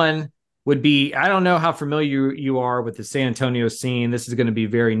next one would be, I don't know how familiar you are with the San Antonio scene. This is going to be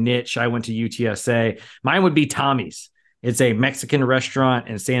very niche. I went to UTSA. Mine would be Tommy's. It's a Mexican restaurant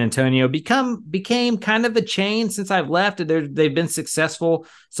in San Antonio. Became kind of a chain since I've left. They've been successful,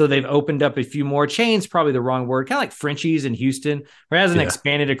 so they've opened up a few more chains. Probably the wrong word. Kind of like Frenchie's in Houston, where it hasn't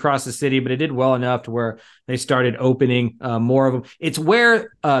expanded across the city, but it did well enough to where they started opening more of them. It's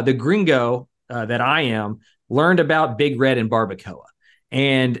where the gringo that I am learned about Big Red and barbacoa.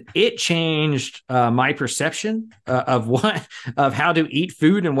 And it changed my perception of how to eat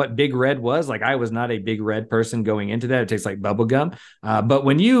food and what Big Red was. Like, I was not a Big Red person going into that. It tastes like bubble gum. But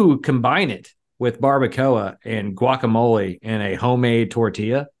when you combine it with barbacoa and guacamole and a homemade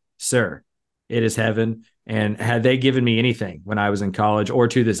tortilla, sir, it is heaven. And had they given me anything when I was in college or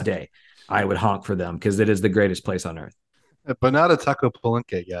to this day, I would honk for them, because it is the greatest place on earth. But not a Taco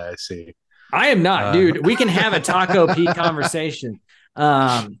Palenque guy, I see. I am not, dude. We can have a Taco P conversation.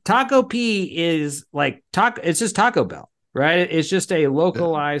 Taco P is like it's just Taco Bell, right? It's just a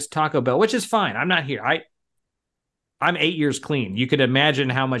localized Taco Bell, which is fine. I'm not here. I'm 8 years clean. You could imagine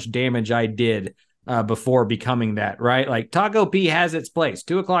how much damage I did before becoming that, right? Like, Taco P has its place.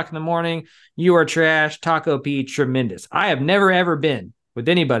 2:00 in the morning, you are trash. Taco P, tremendous. I have never ever been with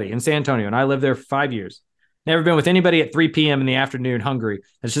anybody in San Antonio, and I lived there for 5 years. Never been with anybody at 3 p.m. in the afternoon hungry.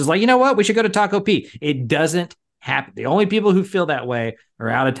 It's just like, you know what? We should go to Taco P. It doesn't happen. The only people who feel that way are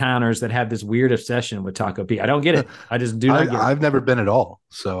out of towners that have this weird obsession with Taco P. I don't get it. I just do not get it. I've never been at all,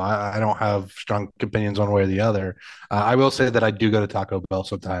 so I don't have strong opinions one way or the other. I will say that I do go to Taco Bell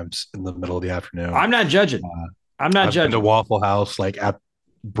sometimes in the middle of the afternoon. I'm not judging. I'm not judging. Been to Waffle House like at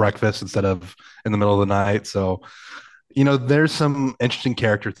breakfast instead of in the middle of the night. So, there's some interesting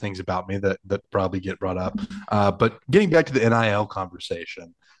character things about me that probably get brought up. But getting back to the NIL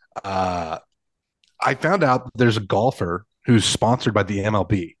conversation, I found out that there's a golfer who's sponsored by the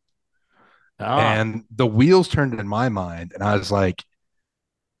MLB. And the wheels turned in my mind, and I was like,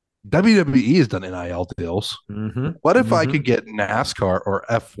 WWE has done NIL deals. Mm-hmm. What if I could get NASCAR or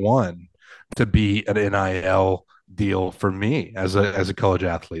F1 to be an NIL deal for me as a college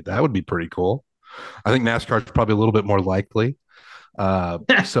athlete? That would be pretty cool. I think NASCAR is probably a little bit more likely.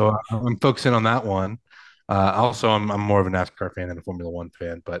 So I'm focusing on that one. Also, I'm more of a NASCAR fan than a Formula One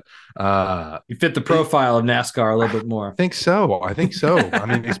fan, but you fit the profile of NASCAR a little bit more. I think so. I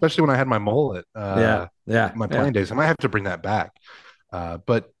mean, especially when I had my mullet. My playing days, I might have to bring that back.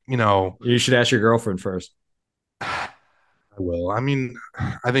 But you should ask your girlfriend first. I will. I mean,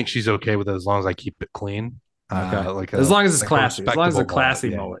 I think she's okay with it as long as I keep it clean. Okay. As long as it's classy. As long as it's a classy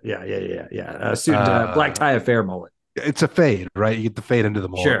mullet. Yeah. Black tie affair mullet. It's a fade, right? You get the fade into the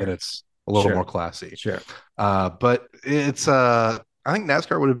mullet, and it's a little more classy. Sure. But it's I think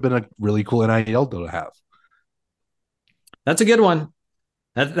NASCAR would have been a really cool NIL deal to have. That's a good one.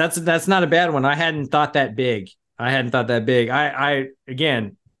 That's not a bad one. I hadn't thought that big. I hadn't thought that big. I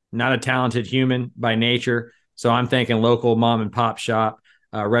again, not a talented human by nature, so I'm thinking local mom and pop shop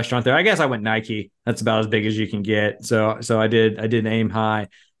restaurant there. I guess I went Nike. That's about as big as you can get. So I did aim high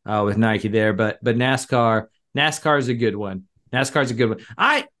with Nike there, but NASCAR is a good one. NASCAR is a good one.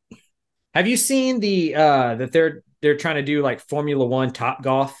 Have you seen the that they're trying to do like Formula One Top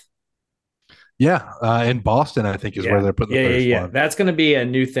Golf? Yeah, in Boston, I think is where they're putting the first one. That's going to be a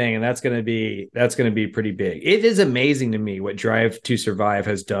new thing, and that's going to be pretty big. It is amazing to me what Drive to Survive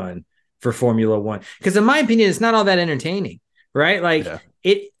has done for Formula One, because in my opinion, it's not all that entertaining, right? Like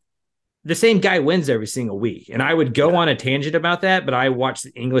the same guy wins every single week, and I would go on a tangent about that, but I watch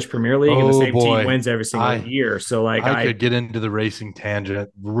the English Premier League, and the same team wins every single year. So like, I could get into the racing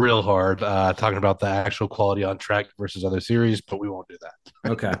tangent real hard, talking about the actual quality on track versus other series, but we won't do that.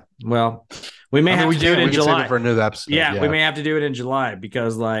 Okay, well. We may have to do it in July for a new episode. Yeah, we may have to do it in July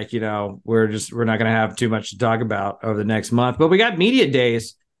because, like, we're not going to have too much to talk about over the next month. But we got media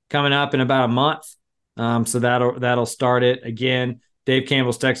days coming up in about a month, so that'll start it again. Dave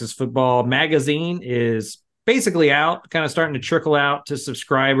Campbell's Texas Football Magazine is basically out, kind of starting to trickle out to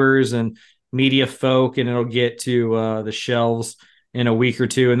subscribers and media folk, and it'll get to the shelves in a week or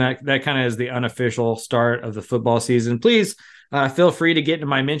two. And that kind of is the unofficial start of the football season. Please. Feel free to get into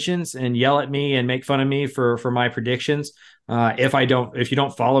my mentions and yell at me and make fun of me for my predictions. If you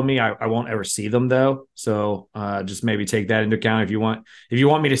don't follow me, I won't ever see them though. So just maybe take that into account. If you want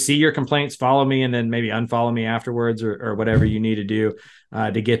me to see your complaints, follow me and then maybe unfollow me afterwards or whatever you need to do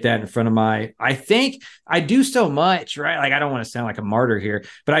to get that in front of I think I do so much, right? Like I don't want to sound like a martyr here,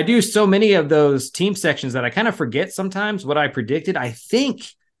 but I do so many of those team sections that I kind of forget sometimes what I predicted. I think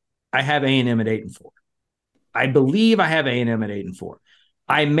I have A&M at 8-4. I believe I have A&M at 8-4.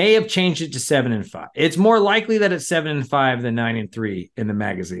 I may have changed it to 7-5. It's more likely that it's 7-5 than 9-3 in the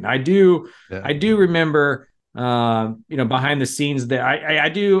magazine. I do remember, behind the scenes that I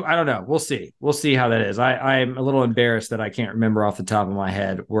don't know. We'll see how that is. I'm a little embarrassed that I can't remember off the top of my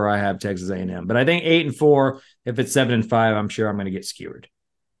head where I have Texas A&M, but I think 8-4. If it's 7-5, I'm sure I'm going to get skewered.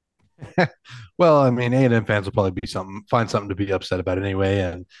 Well, I mean, A&M fans will probably find something to be upset about anyway,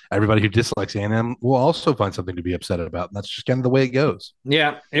 and everybody who dislikes A&M will also find something to be upset about, and that's just kind of the way it goes.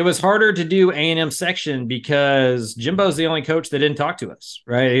 Yeah, it was harder to do A&M section because Jimbo's the only coach that didn't talk to us,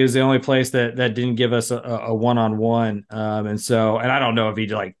 right? He was the only place that didn't give us a one-on-one, and I don't know if he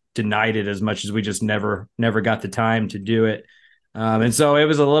like denied it as much as we just never got the time to do it. And so it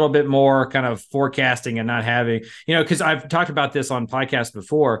was a little bit more kind of forecasting and not having, because I've talked about this on podcasts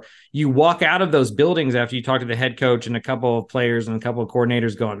before. You walk out of those buildings after you talk to the head coach and a couple of players and a couple of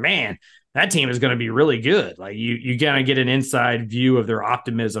coordinators going, man, that team is going to be really good. Like you kind of get an inside view of their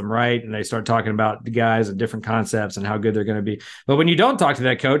optimism, right? And they start talking about the guys and different concepts and how good they're going to be. But when you don't talk to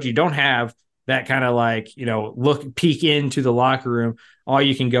that coach, you don't have that kind of like, peek into the locker room. All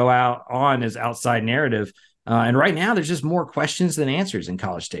you can go out on is outside narrative. And right now, there's just more questions than answers in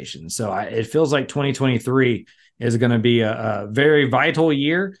College Station. So it feels like 2023 is going to be a very vital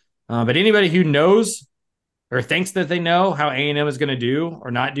year. But anybody who knows or thinks that they know how A&M is going to do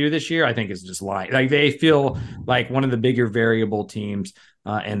or not do this year, I think is just lying. Like they feel like one of the bigger variable teams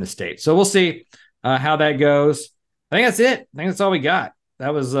in the state. So we'll see how that goes. I think that's it. I think that's all we got.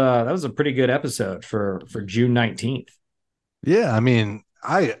 That was a pretty good episode for June 19th. Yeah, I mean,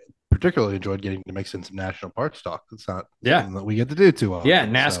 I particularly enjoyed getting to mix in some national parks talk. It's not something that we get to do too often. Yeah,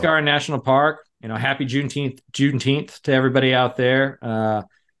 NASCAR and National Park. Happy Juneteenth to everybody out there.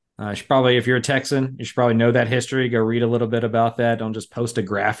 You should probably, if you're a Texan, you should probably know that history. Go read a little bit about that. Don't just post a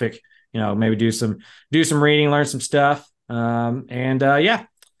graphic. Maybe do some reading, learn some stuff. That's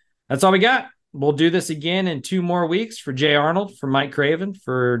all we got. We'll do this again in 2 more weeks. For Jay Arnold, for Mike Craven,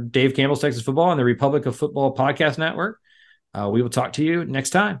 for Dave Campbell's Texas Football and the Republic of Football Podcast Network. We will talk to you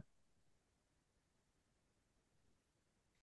next time.